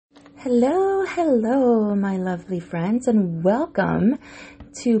Hello, my lovely friends, and welcome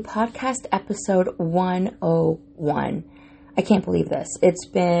to podcast episode 101. I can't believe this. It's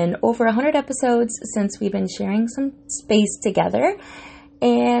been over 100 episodes since we've been sharing some space together,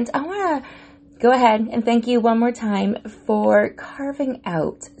 and I want to go ahead and thank you one more time for carving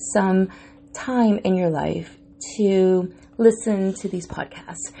out some time in your life to listen to these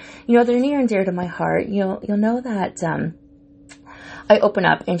podcasts. You know, they're near and dear to my heart. You'll know that I open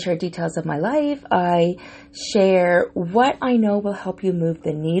up and share details of my life. I share what I know will help you move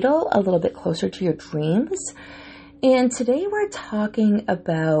the needle a little bit closer to your dreams. And today we're talking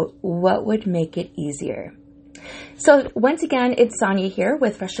about what would make it easier. So once again, it's Sonia here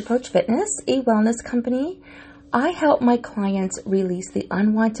with Fresh Approach Fitness, a wellness company. I help my clients release the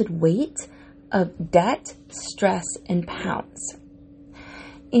unwanted weight of debt, stress, and pounds.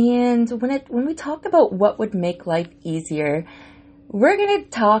 And when we talk about what would make life easier, we're going to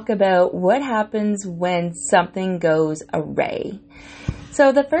talk about what happens when something goes awry.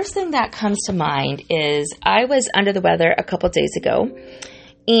 So the first thing that comes to mind is I was under the weather a couple days ago,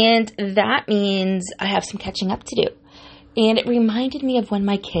 and that means I have some catching up to do. And it reminded me of when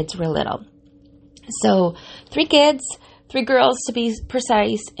my kids were little. So 3 kids, 3 girls to be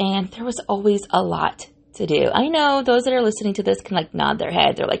precise, and there was always a lot to do. I know those that are listening to this can nod their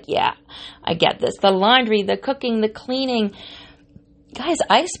head. They're like, yeah, I get this. The laundry, the cooking, the cleaning. Guys,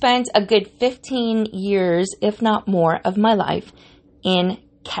 I spent a good 15 years, if not more, of my life in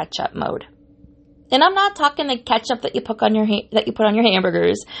catch-up mode. And I'm not talking the ketchup that you put on your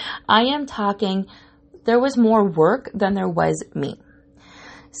hamburgers. I am talking there was more work than there was me.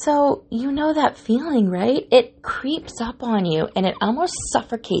 So you know that feeling, right? It creeps up on you and it almost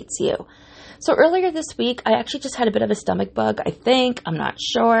suffocates you. So earlier this week, I actually just had a bit of a stomach bug, I think. I'm not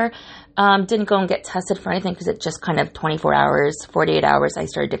sure. Didn't go and get tested for anything because it just kind of 24 hours, 48 hours, I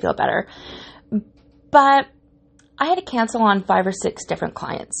started to feel better. But I had to cancel on 5 or 6 different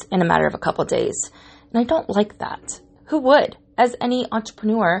clients in a matter of a couple of days. And I don't like that. Who would? As any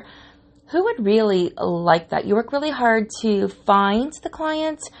entrepreneur, who would really like that? You work really hard to find the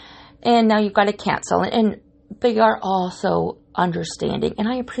clients and now you've got to cancel. And they are also understanding. And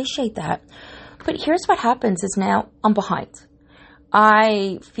I appreciate that. But here's what happens is now I'm behind.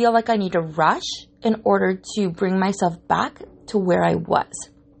 I feel like I need to rush in order to bring myself back to where I was.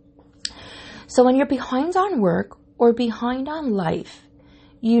 So when you're behind on work or behind on life,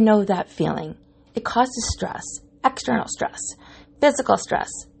 you know that feeling. It causes stress, external stress, physical stress,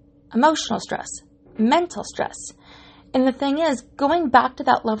 emotional stress, mental stress. And the thing is, going back to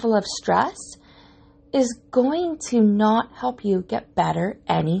that level of stress is going to not help you get better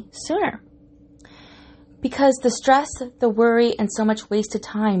any sooner. Because the stress, the worry, and so much wasted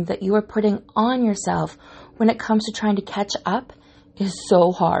time that you are putting on yourself when it comes to trying to catch up is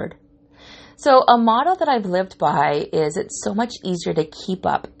so hard. So a model that I've lived by is it's so much easier to keep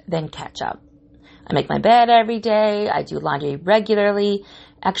up than catch up. I make my bed every day. I do laundry regularly.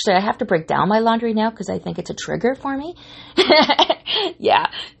 Actually, I have to break down my laundry now because I think it's a trigger for me. Yeah,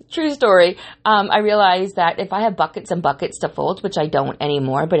 true story. I realized that if I have buckets and buckets to fold, which I don't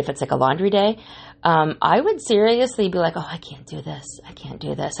anymore, but if it's like a laundry day, I would seriously be like, oh, I can't do this. I can't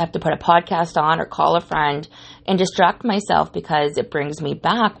do this. I have to put a podcast on or call a friend and distract myself because it brings me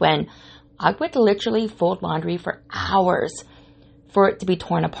back when I would literally fold laundry for hours for it to be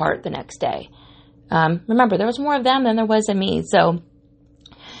torn apart the next day. Remember, there was more of them than there was of me. So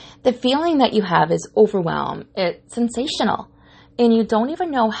the feeling that you have is overwhelm. It's sensational. And you don't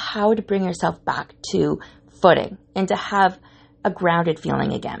even know how to bring yourself back to footing and to have a grounded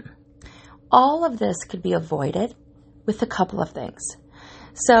feeling again. All of this could be avoided with a couple of things.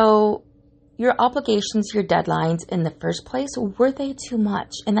 So your obligations, your deadlines in the first place, were they too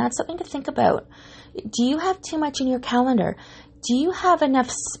much? And that's something to think about. Do you have too much in your calendar? Do you have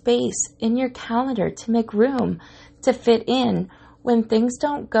enough space in your calendar to make room to fit in when things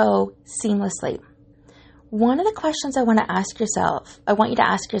don't go seamlessly? One of the questions I want you to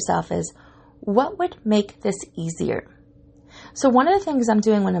ask yourself is, what would make this easier? So one of the things I'm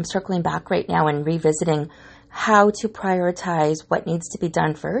doing when I'm circling back right now and revisiting how to prioritize what needs to be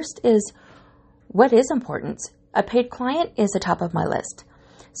done first is what is important. A paid client is the top of my list.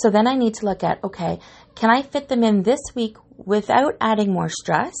 So then I need to look at, okay, can I fit them in this week without adding more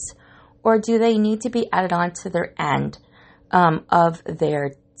stress, or do they need to be added on to their end of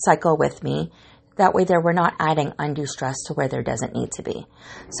their cycle with me? That way we're not adding undue stress to where there doesn't need to be.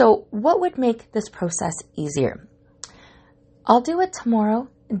 So what would make this process easier? I'll do it tomorrow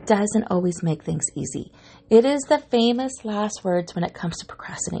doesn't always make things easy. It is the famous last words when it comes to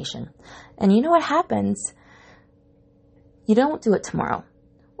procrastination. And you know what happens? You don't do it tomorrow.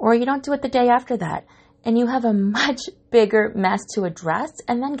 or you don't do it the day after that, and you have a much bigger mess to address.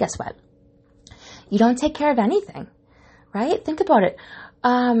 And then guess what? You don't take care of anything, right? Think about it.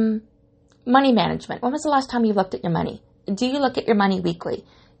 Money management. When was the last time you looked at your money? Do you look at your money weekly?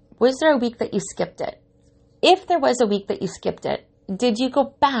 Was there a week that you skipped it? If there was a week that you skipped it, did you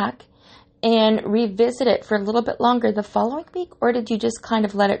go back and revisit it for a little bit longer the following week? Or did you just kind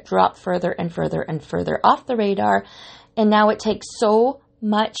of let it drop further and further and further off the radar? And now it takes so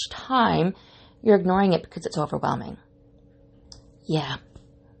much time, you're ignoring it because it's overwhelming. Yeah,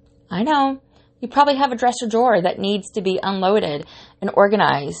 I know. You probably have a dresser drawer that needs to be unloaded and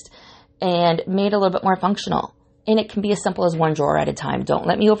organized and made a little bit more functional. And it can be as simple as one drawer at a time. Don't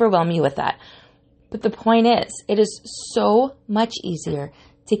let me overwhelm you with that. But the point is, it is so much easier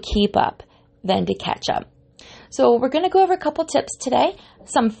to keep up than to catch up. So we're going to go over a couple tips today.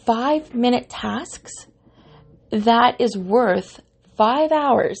 Some 5-minute tasks that is worth 5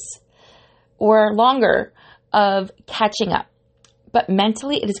 hours or longer of catching up. But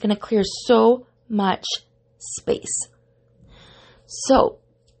mentally, it is going to clear so much space. So,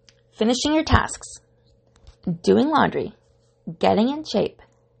 finishing your tasks, doing laundry, getting in shape,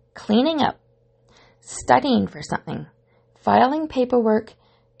 cleaning up, studying for something, filing paperwork,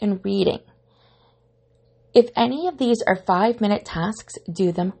 and reading. If any of these are 5-minute tasks,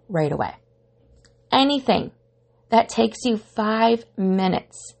 do them right away. Anything that takes you 5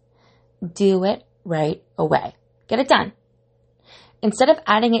 minutes, do it right away. Get it done. Instead of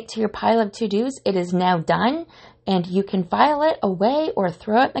adding it to your pile of to-dos, it is now done, and you can file it away or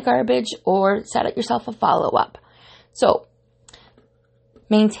throw it in the garbage or set it yourself a follow-up. So,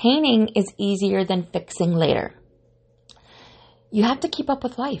 maintaining is easier than fixing later. You have to keep up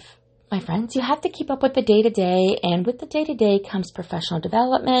with life, my friends. You have to keep up with the day-to-day, and with the day-to-day comes professional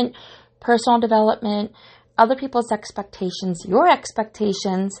development, personal development, other people's expectations, your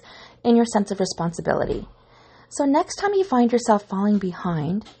expectations, and your sense of responsibility. So next time you find yourself falling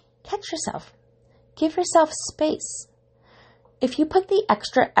behind, catch yourself. Give yourself space. If you put the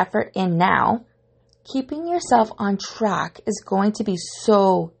extra effort in now, keeping yourself on track is going to be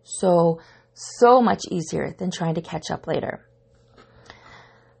so much easier than trying to catch up later.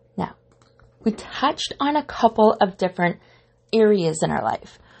 Now, we touched on a couple of different areas in our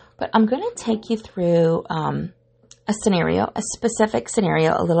life, but I'm going to take you through a specific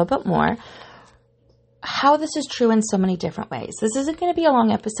scenario a little bit more, how this is true in so many different ways. This isn't going to be a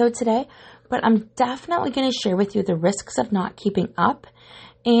long episode today, but I'm definitely going to share with you the risks of not keeping up.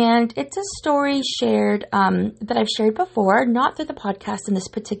 And it's a story shared that I've shared before, not through the podcast in this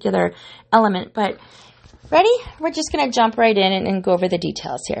particular element, but ready? We're just going to jump right in and go over the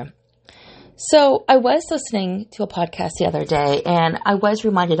details here. So I was listening to a podcast the other day, and I was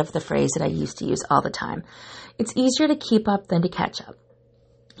reminded of the phrase that I used to use all the time. It's easier to keep up than to catch up.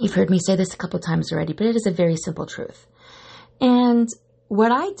 You've heard me say this a couple times already, but it is a very simple truth. And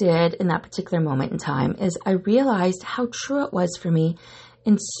what I did in that particular moment in time is I realized how true it was for me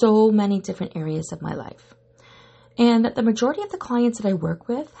in so many different areas of my life. And that the majority of the clients that I work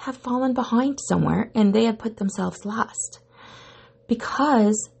with have fallen behind somewhere, and they have put themselves last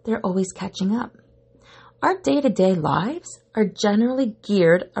because they're always catching up. Our day-to-day lives are generally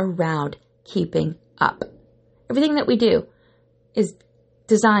geared around keeping up. Everything that we do is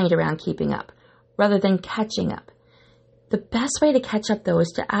designed around keeping up rather than catching up. The best way to catch up, though,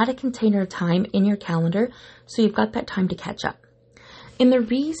 is to add a container of time in your calendar so you've got that time to catch up. And the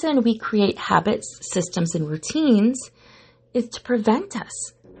reason we create habits, systems, and routines is to prevent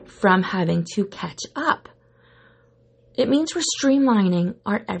us from having to catch up. It means we're streamlining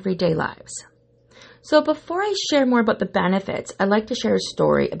our everyday lives. So before I share more about the benefits, I'd like to share a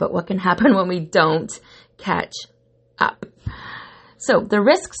story about what can happen when we don't catch up. So the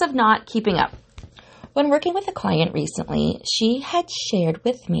risks of not keeping up. When working with a client recently, she had shared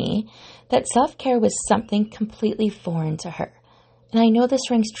with me that self-care was something completely foreign to her. And I know this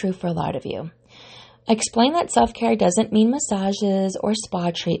rings true for a lot of you. I explained that self-care doesn't mean massages or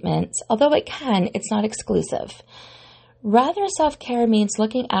spa treatments, although it can, it's not exclusive. Rather, self-care means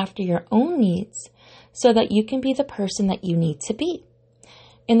looking after your own needs so that you can be the person that you need to be.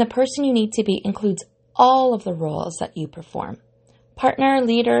 And the person you need to be includes all of the roles that you perform. Partner,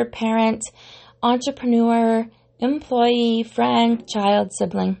 leader, parent, entrepreneur, employee, friend, child,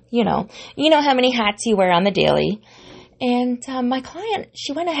 sibling, you know how many hats you wear on the daily. And my client,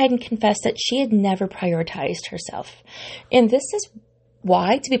 she went ahead and confessed that she had never prioritized herself. And this is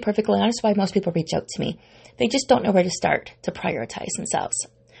why, to be perfectly honest, why most people reach out to me. They just don't know where to start to prioritize themselves.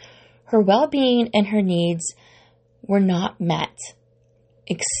 Her well-being and her needs were not met,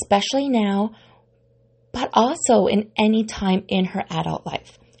 especially now, but also in any time in her adult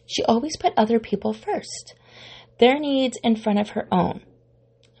life. She always put other people first, their needs in front of her own.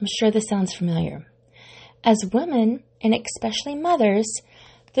 I'm sure this sounds familiar. As women, and especially mothers,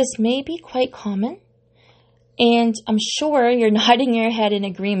 this may be quite common, and I'm sure you're nodding your head in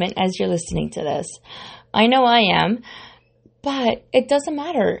agreement as you're listening to this. I know I am, but it doesn't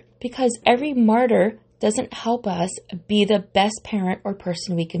matter because every martyr doesn't help us be the best parent or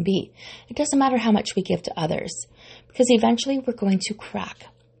person we can be. It doesn't matter how much we give to others because eventually we're going to crack.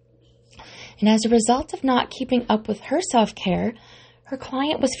 And as a result of not keeping up with her self-care, her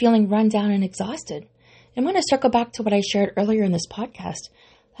client was feeling run down and exhausted. I'm going to circle back to what I shared earlier in this podcast.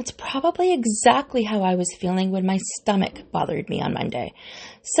 That's probably exactly how I was feeling when my stomach bothered me on Monday.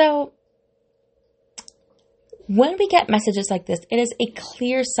 So when we get messages like this, it is a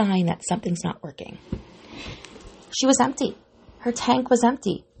clear sign that something's not working. She was empty. Her tank was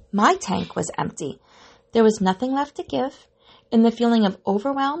empty. My tank was empty. There was nothing left to give, and the feeling of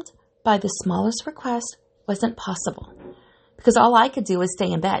overwhelmed by the smallest request wasn't possible. Because all I could do was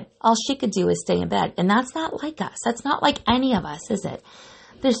stay in bed. All she could do is stay in bed. And that's not like us. That's not like any of us, is it?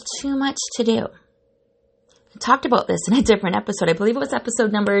 There's too much to do. I talked about this in a different episode. I believe it was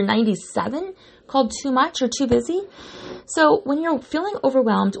episode number 97, called Too Much or Too Busy. So when you're feeling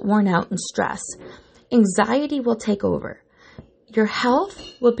overwhelmed, worn out, and stressed, anxiety will take over. Your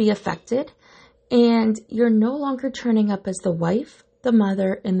health will be affected, and you're no longer turning up as the wife, the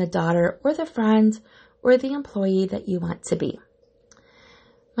mother, and the daughter, or the friend, or the employee that you want to be.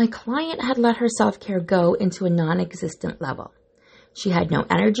 My client had let her self-care go into a non-existent level. She had no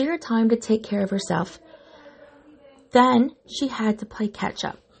energy or time to take care of herself. Then she had to play catch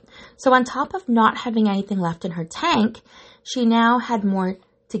up. So on top of not having anything left in her tank, she now had more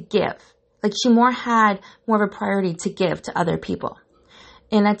to give. Like she had more of a priority to give to other people.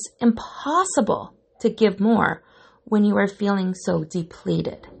 And it's impossible to give more when you are feeling so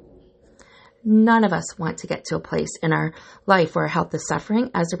depleted. None of us want to get to a place in our life where our health is suffering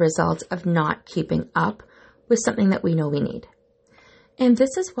as a result of not keeping up with something that we know we need. And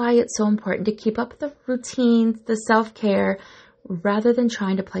this is why it's so important to keep up the routines, the self-care, rather than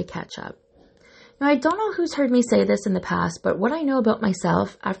trying to play catch up. Now, I don't know who's heard me say this in the past, but what I know about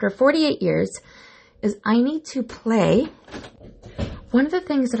myself after 48 years is I need to play. One of the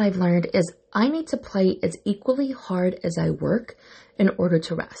things that I've learned is I need to play as equally hard as I work in order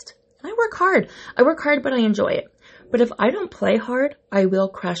to rest. I work hard. I work hard, but I enjoy it. But if I don't play hard, I will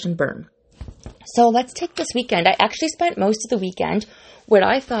crash and burn. So let's take this weekend. I actually spent most of the weekend what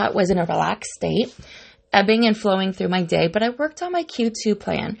I thought was in a relaxed state, ebbing and flowing through my day, but I worked on my Q2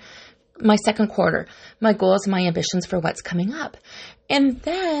 plan, my second quarter, my goals, my ambitions for what's coming up. And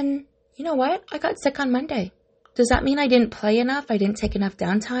then, you know what? I got sick on Monday. Does that mean I didn't play enough? I didn't take enough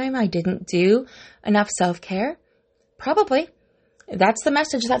downtime? I didn't do enough self-care? Probably. That's the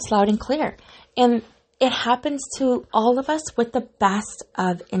message that's loud and clear. And it happens to all of us with the best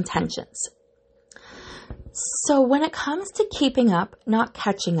of intentions. So when it comes to keeping up, not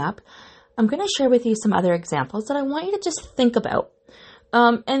catching up, I'm going to share with you some other examples that I want you to just think about.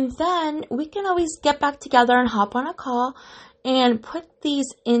 And then we can always get back together and hop on a call and put these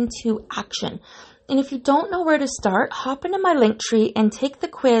into action. And if you don't know where to start, hop into my Linktree and take the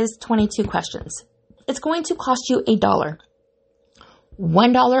quiz 22 questions. It's going to cost you $1.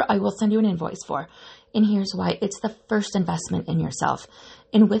 $1 I will send you an invoice for. And here's why. It's the first investment in yourself.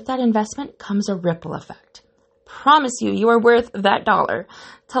 And with that investment comes a ripple effect. Promise you, you are worth that $1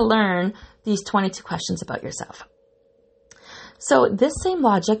 to learn these 22 questions about yourself. So this same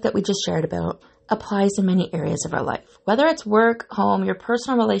logic that we just shared about applies in many areas of our life. Whether it's work, home, your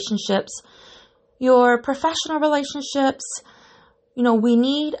personal relationships, your professional relationships, we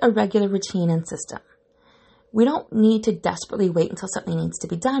need a regular routine and system. We don't need to desperately wait until something needs to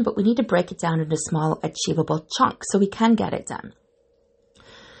be done, but we need to break it down into small, achievable chunks so we can get it done.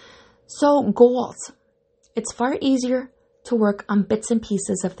 So goals. It's far easier to work on bits and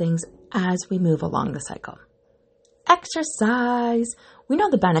pieces of things as we move along the cycle. Exercise. We know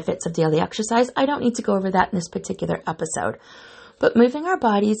the benefits of daily exercise. I don't need to go over that in this particular episode. But moving our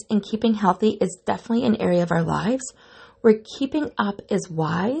bodies and keeping healthy is definitely an area of our lives where keeping up is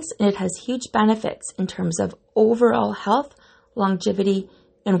wise, and it has huge benefits in terms of overall health, longevity,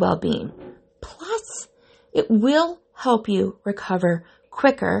 and well-being. Plus, it will help you recover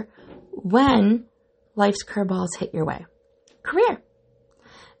quicker when life's curveballs hit your way. Career.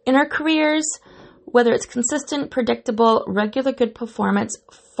 In our careers, whether it's consistent, predictable, regular good performance,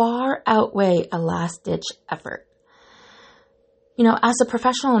 far outweigh a last-ditch effort. As a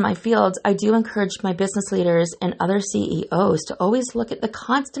professional in my field, I do encourage my business leaders and other CEOs to always look at the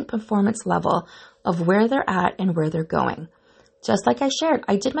constant performance level of where they're at and where they're going. Just like I shared,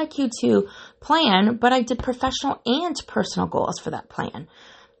 I did my Q2 plan, but I did professional and personal goals for that plan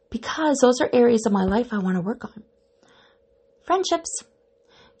because those are areas of my life I want to work on. Friendships.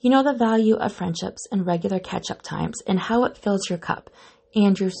 You know the value of friendships and regular catch-up times and how it fills your cup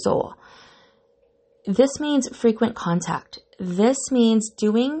and your soul. This means frequent contact. This means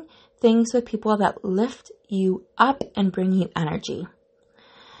doing things with people that lift you up and bring you energy.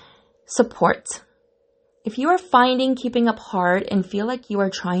 Support. If you are finding keeping up hard and feel like you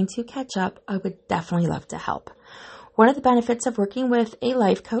are trying to catch up, I would definitely love to help. One of the benefits of working with a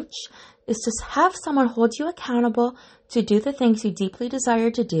life coach is to have someone hold you accountable to do the things you deeply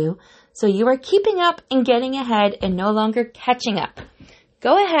desire to do, so you are keeping up and getting ahead and no longer catching up.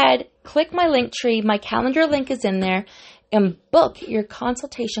 Go ahead, click my link tree, my calendar link is in there, and book your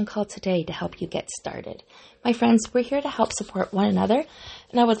consultation call today to help you get started. My friends, we're here to help support one another,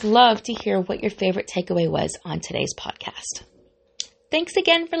 and I would love to hear what your favorite takeaway was on today's podcast. Thanks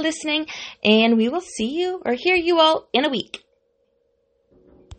again for listening, and we will see you or hear you all in a week.